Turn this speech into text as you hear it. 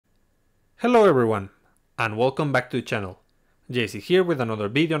Hello everyone, and welcome back to the channel. JC here with another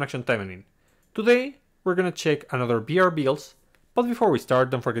video on Action Taimanin. Today, we're gonna check another VR builds, but before we start,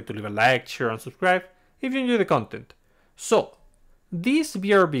 don't forget to leave a like, share and subscribe if you enjoy the content. So, this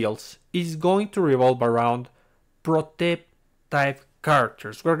VR builds is going to revolve around Protect type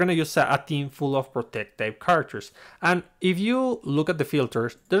characters. We're gonna use a team full of Protect type characters, and if you look at the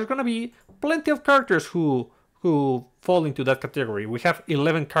filters, there's gonna be plenty of characters who fall into that category. We have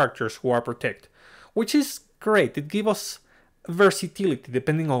 11 characters who are Protect, which is great. It gives us versatility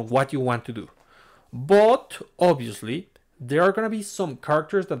depending on what you want to do. But obviously, there are going to be some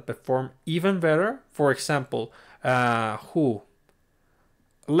characters that perform even better. For example, Lapis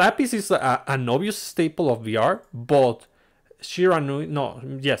is an obvious staple of VR, but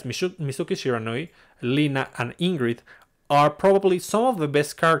Mizuki Shiranui, Lina, and Ingrid are probably some of the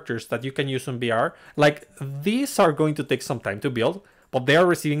best characters that you can use on VR. Like, these are going to take some time to build, but they are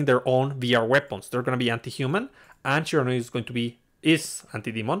receiving their own VR weapons. They're going to be anti-human, and Shiranui is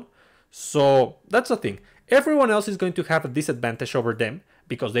anti-demon. So that's the thing. Everyone else is going to have a disadvantage over them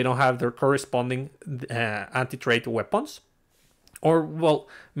because they don't have their corresponding anti-trait weapons. Or, well,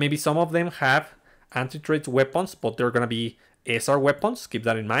 maybe some of them have anti-trait weapons, but they're going to be SR weapons. Keep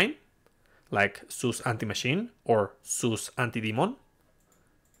that in mind. Like Sus Anti-Machine or Sus Anti-Demon.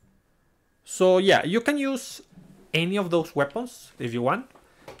 So yeah, you can use any of those weapons if you want.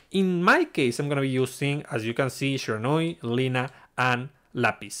 In my case, I'm going to be using, as you can see, Shiranui, Lina, and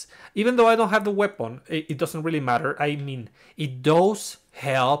Lapis. Even though I don't have the weapon, it doesn't really matter. I mean, it does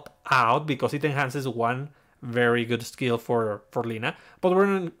help out because it enhances one very good skill for Lina, but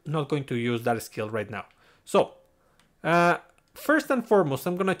we're not going to use that skill right now. So, first and foremost,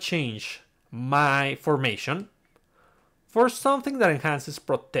 I'm going to change my formation for something that enhances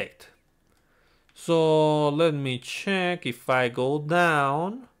Protect. So let me check if I go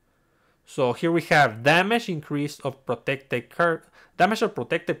down. So here we have damage increase of protected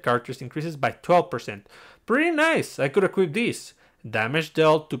characters increases by 12%. Pretty nice. I could equip this. Damage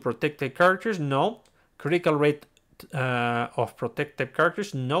dealt to protected characters, no. Critical rate of protected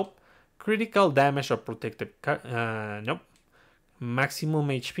characters, nope. Critical damage of protected, nope. Maximum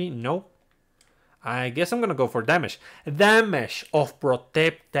HP, nope. I guess I'm gonna go for damage. Damage of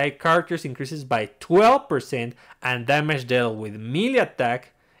Protect type characters increases by 12%, and damage dealt with melee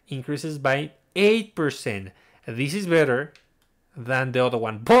attack increases by 8%. This is better than the other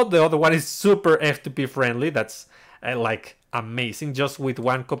one, but the other one is super FTP friendly. That's like amazing. Just with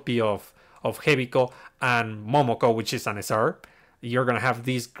one copy of Hebiko and Momoko, which is an SR, you're gonna have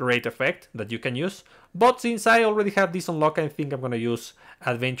this great effect that you can use. But since I already have this unlocked, I think I'm gonna use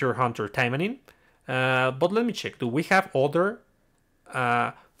Adventure Hunter Taimanin. But let me check. Do we have other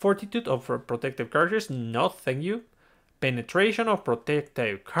Fortitude of Protective Characters? No, thank you. Penetration of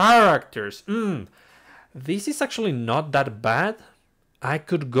Protective Characters. This is actually not that bad. I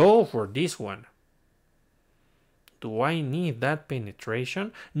could go for this one. Do I need that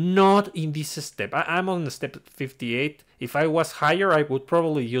penetration? Not in this step. I'm on step 58. If I was higher, I would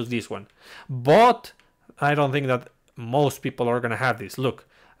probably use this one. But I don't think that most people are going to have this. Look.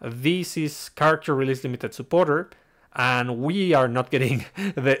 This is character release limited supporter, and we are not getting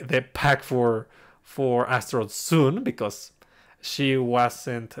the pack for Asteroid soon because she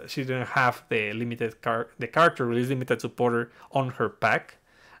didn't have the character release limited supporter on her pack,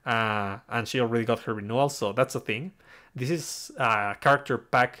 and she already got her renewal, so that's a thing. This is character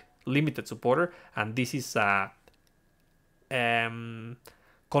pack limited supporter, and this is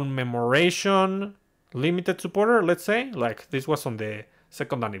commemoration limited supporter. Let's say, like, this was on the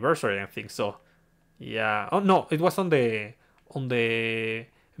second anniversary, I think. So yeah, oh no, it was on the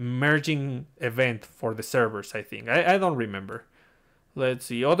merging event for the servers, I think. I don't remember. Let's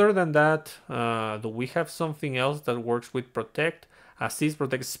see. Other than that, do we have something else that works with Protect? Assist,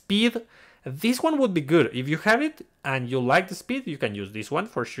 Protect, Speed. This one would be good. If you have it and you like the speed, you can use this one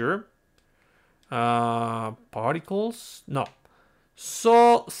for sure. Particles, no.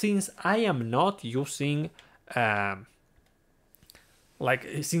 So since I am not using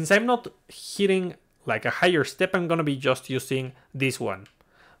since I'm not hitting like a higher step, I'm gonna be just using this one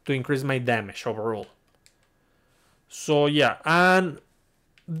to increase my damage overall. So yeah, and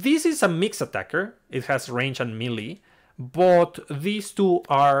this is a mixed attacker. It has range and melee, but these two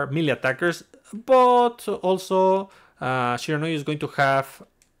are melee attackers. But also, Shiranui is going to have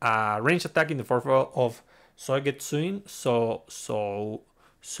a range attack in the form of Sogetsuin.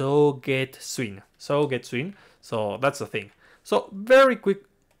 Sogetsuin. So that's the thing. So very quick,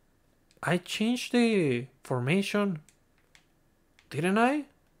 I changed the formation, didn't I?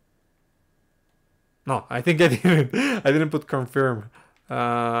 No, I think I didn't. I didn't put confirm.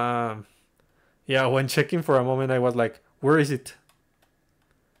 Yeah, when checking for a moment, I was like, where is it?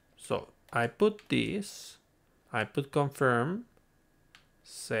 So I put this. I put confirm.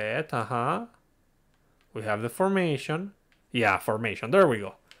 Set. We have the formation. Yeah, formation. There we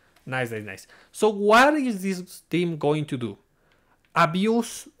go. Nice, nice, nice. So what is this team going to do?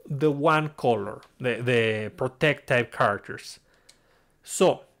 Abuse the one color, the protect type characters.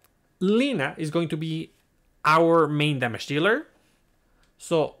 So Lina is going to be our main damage dealer.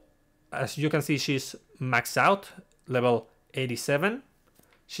 So as you can see, she's maxed out, level 87.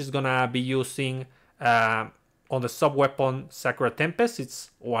 She's gonna be using on the sub weapon Sakura Tempest.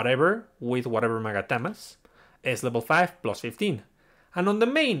 It's whatever with whatever Magatamas. It's level 5 plus 15. And on the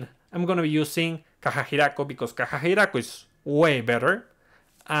main, I'm gonna be using Kahahirako because Kahahirako is way better.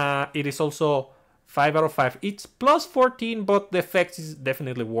 It is also 5 out of 5. It's plus 14, but the effect is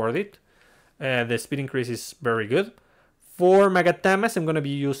definitely worth it. The speed increase is very good. For Magatamas, I'm gonna be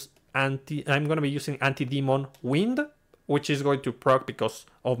using Anti-Demon Wind, which is going to proc because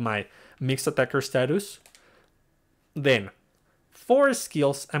of my mixed attacker status. Then, for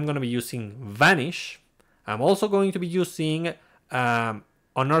skills, I'm gonna be using Vanish. I'm also going to be using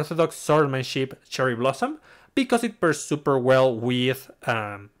Unorthodox Swordsmanship Cherry Blossom because it pairs super well with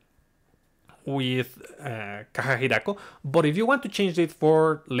Kahahirako. But if you want to change it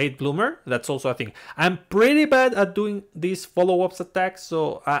for Late Bloomer, that's also a thing. I'm pretty bad at doing these follow-ups attacks,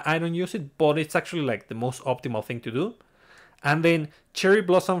 so I don't use it, but it's actually like the most optimal thing to do. And then Cherry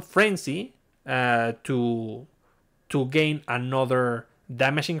Blossom Frenzy to gain another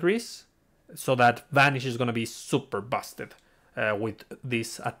damage increase, so that Vanish is going to be super busted with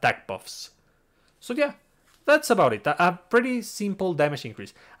these attack buffs. So yeah, that's about it. A pretty simple damage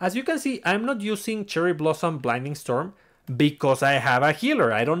increase. As you can see, I'm not using Cherry Blossom Blinding Storm because I have a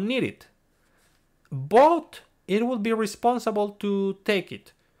healer. I don't need it. But it will be responsible to take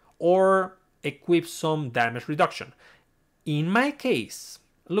it or equip some damage reduction. In my case,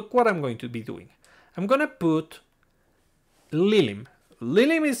 look what I'm going to be doing. I'm going to put Lilim.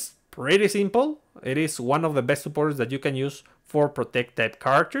 Lilim is pretty simple. It is one of the best supporters that you can use for protect type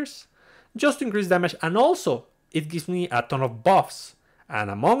characters, just to increase damage, and also it gives me a ton of buffs, and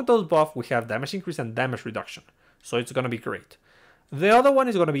among those buffs we have damage increase and damage reduction, so it's gonna be great. The other one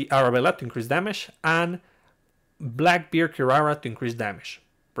is gonna be Arabella to increase damage and Blackbeard Kirara to increase damage.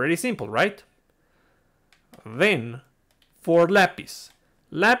 Pretty simple, right? Then for Lapis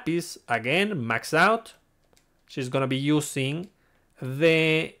again max out. She's gonna be using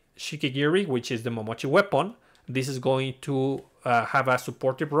the Shikigiri, which is the Momochi weapon. This is going to have a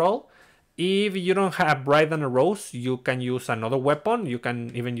supportive role. If you don't have Bright than a Rose, you can use another weapon. You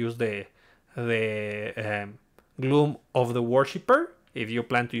can even use the Gloom of the Worshipper if you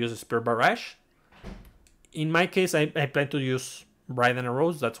plan to use a Spear Barrage. In my case, I plan to use Bright than a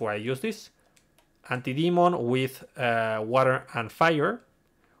Rose. That's why I use this. Anti-Demon with Water and Fire.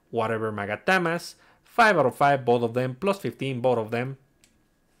 Whatever Magatamas. 5 out of 5, both of them. Plus 15, both of them.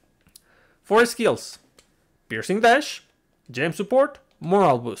 For skills, Piercing Dash, Gem Support,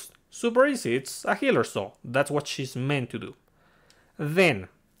 Moral Boost. Super easy, it's a healer, so that's what she's meant to do. Then,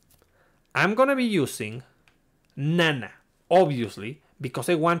 I'm gonna be using Nana, obviously, because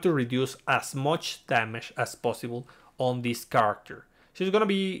I want to reduce as much damage as possible on this character. She's gonna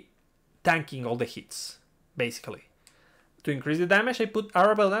be tanking all the hits, basically. To increase the damage, I put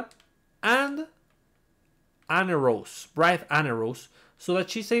Arabella and Anna Rose, Bright Anna Rose, so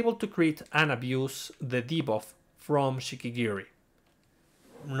that she's able to crit and abuse the debuff from Shikigiri.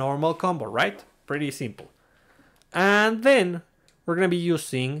 Normal combo, right? Pretty simple. And then we're going to be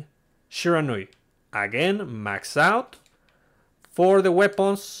using Shiranui. Again, max out. For the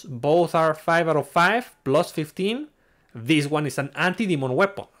weapons, both are 5 out of 5 plus 15. This one is an anti-demon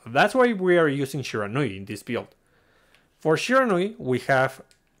weapon. That's why we are using Shiranui in this build. For Shiranui, we have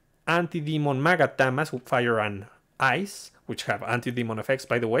anti-demon Magatamas with fire and ice, which have anti-demon effects,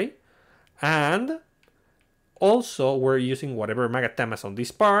 by the way. And also, we're using whatever Magatamas on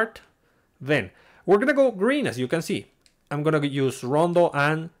this part. Then, we're going to go green, as you can see. I'm going to use Rondo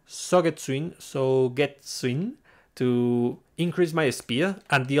and Sogetsuin to increase my speed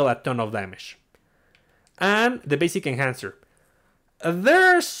and deal a ton of damage. And the basic enhancer.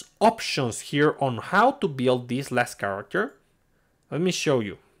 There's options here on how to build this last character. Let me show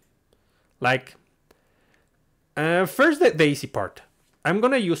you. Like, first the easy part. I'm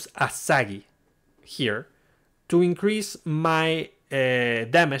gonna use Asagi here to increase my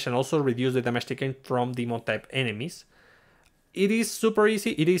damage and also reduce the damage taken from demon type enemies. It is super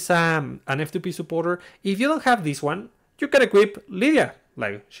easy. It is an F2P supporter. If you don't have this one, you can equip Lydia.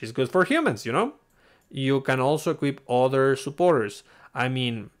 Like, she's good for humans, you know? You can also equip other supporters. I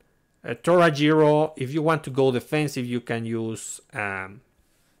mean, Torajiro. If you want to go defensive, you can use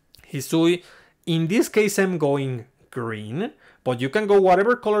Hisui. In this case, I'm going green, but you can go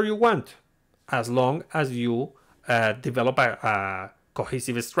whatever color you want, as long as you develop a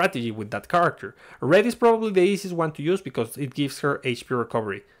cohesive strategy with that character. Red is probably the easiest one to use because it gives her HP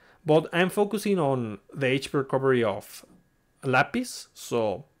recovery, but I'm focusing on the HP recovery of Lapis,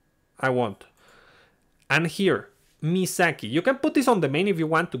 so I won't. And here, Misaki. You can put this on the main if you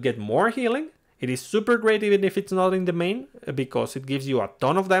want to get more healing. It is super great even if it's not in the main, because it gives you a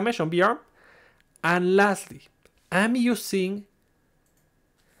ton of damage on the arm. And lastly, I'm using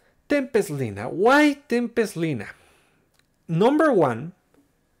Tempest Lina. Why Tempest Lina? Number one,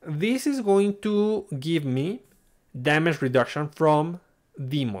 this is going to give me damage reduction from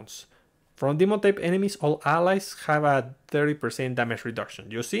demons. From demon type enemies, all allies have a 30% damage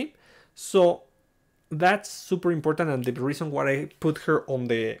reduction. You see? So that's super important, and the reason why I put her on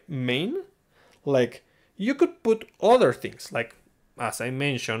the main. Like, you could put other things, like, as I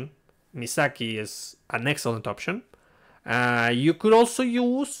mentioned, Misaki is an excellent option. You could also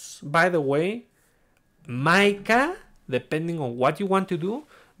use, by the way, Maika, depending on what you want to do,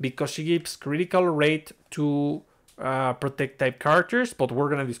 because she gives critical rate to protect type characters, but we're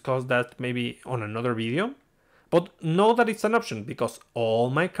gonna discuss that maybe on another video. But know that it's an option, because all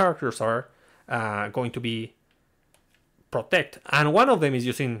my characters are going to be protect, and one of them is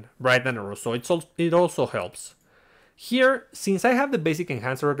using Bright Arrow, so it also helps. Here, since I have the basic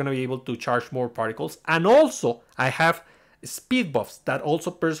enhancer, we're going to be able to charge more particles, and also I have speed buffs that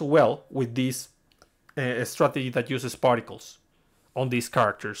also pairs well with this strategy that uses particles on these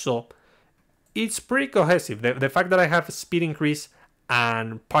characters, so it's pretty cohesive. The fact that I have speed increase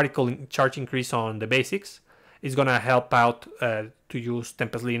and particle charge increase on the basics is going to help out to use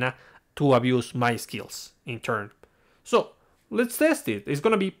Tempest Lina to abuse my skills in turn. So let's test it. It's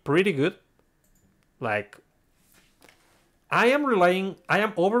gonna be pretty good. Like, I am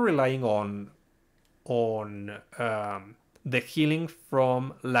over relying on the healing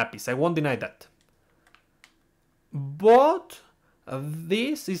from Lapis. I won't deny that. But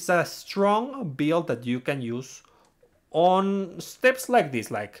this is a strong build that you can use on steps like this,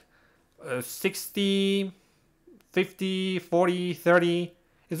 like 60, 50, 40, 30.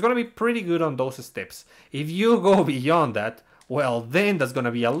 It's going to be pretty good on those steps. If you go beyond that, well, then that's going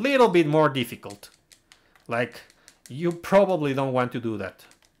to be a little bit more difficult. Like, you probably don't want to do that.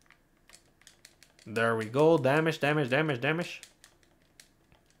 There we go. Damage, damage, damage, damage.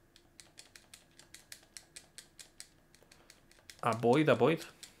 Avoid, avoid.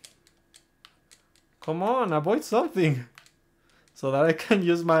 Come on, avoid something. So that I can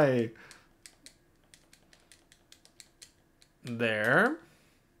use my... There.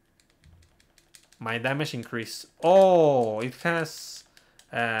 My damage increase. Oh, it has...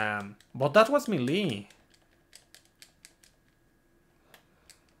 but that was melee.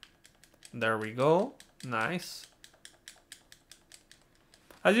 There we go. Nice.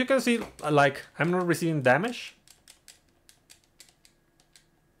 As you can see, like, I'm not receiving damage.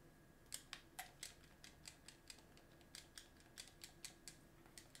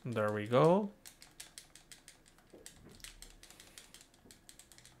 There we go.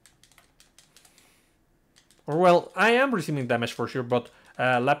 Or, well, I am receiving damage for sure, but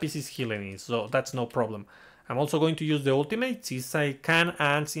Lapis is healing me, so that's no problem. I'm also going to use the ultimate since I can,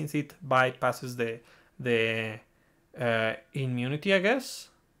 and since it bypasses the immunity, I guess.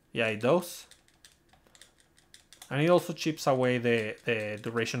 Yeah, it does. And it also chips away the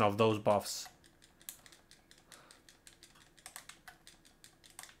duration of those buffs.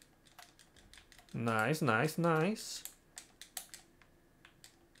 Nice, nice, nice.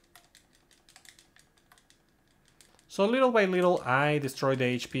 So little by little, I destroy the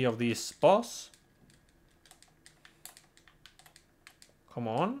HP of this boss. Come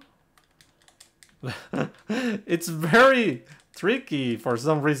on. It's very tricky for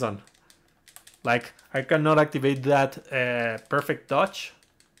some reason. Like, I cannot activate that perfect dodge.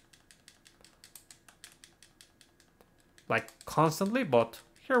 Like, constantly, but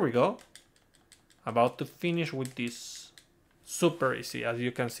here we go. About to finish with this. Super easy, as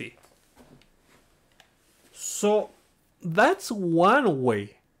you can see. So, that's one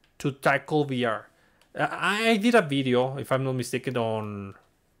way to tackle VR. I did a video, if I'm not mistaken, on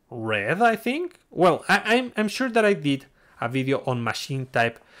Red, I think. Well, I'm sure that I did a video on machine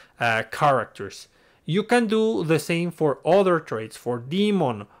type characters. You can do the same for other traits, for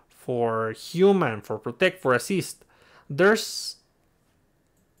Demon, for Human, for Protect, for Assist. There's...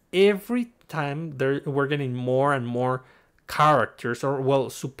 Every time we're getting more and more characters, or, well,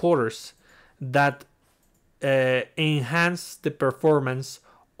 supporters, that enhance the performance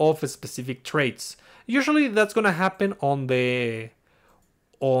of specific traits. Usually that's gonna happen on the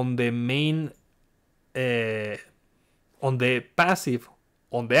main on the passive,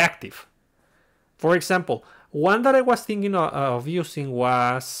 on the active. For example, one that I was thinking of using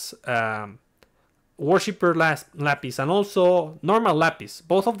was Worshipper Lapis and also Normal Lapis.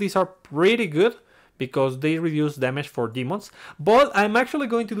 Both of these are pretty good because they reduce damage for demons. But I'm actually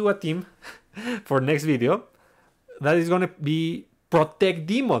going to do a team for next video that is going to be Protect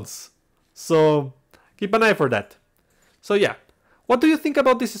Demons. So keep an eye for that. So yeah, what do you think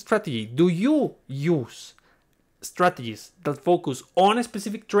about this strategy? Do you use strategies that focus on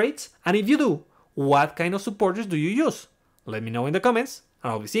specific traits? And if you do, what kind of supporters do you use? Let me know in the comments,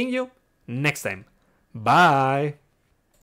 and I'll be seeing you next time. Bye!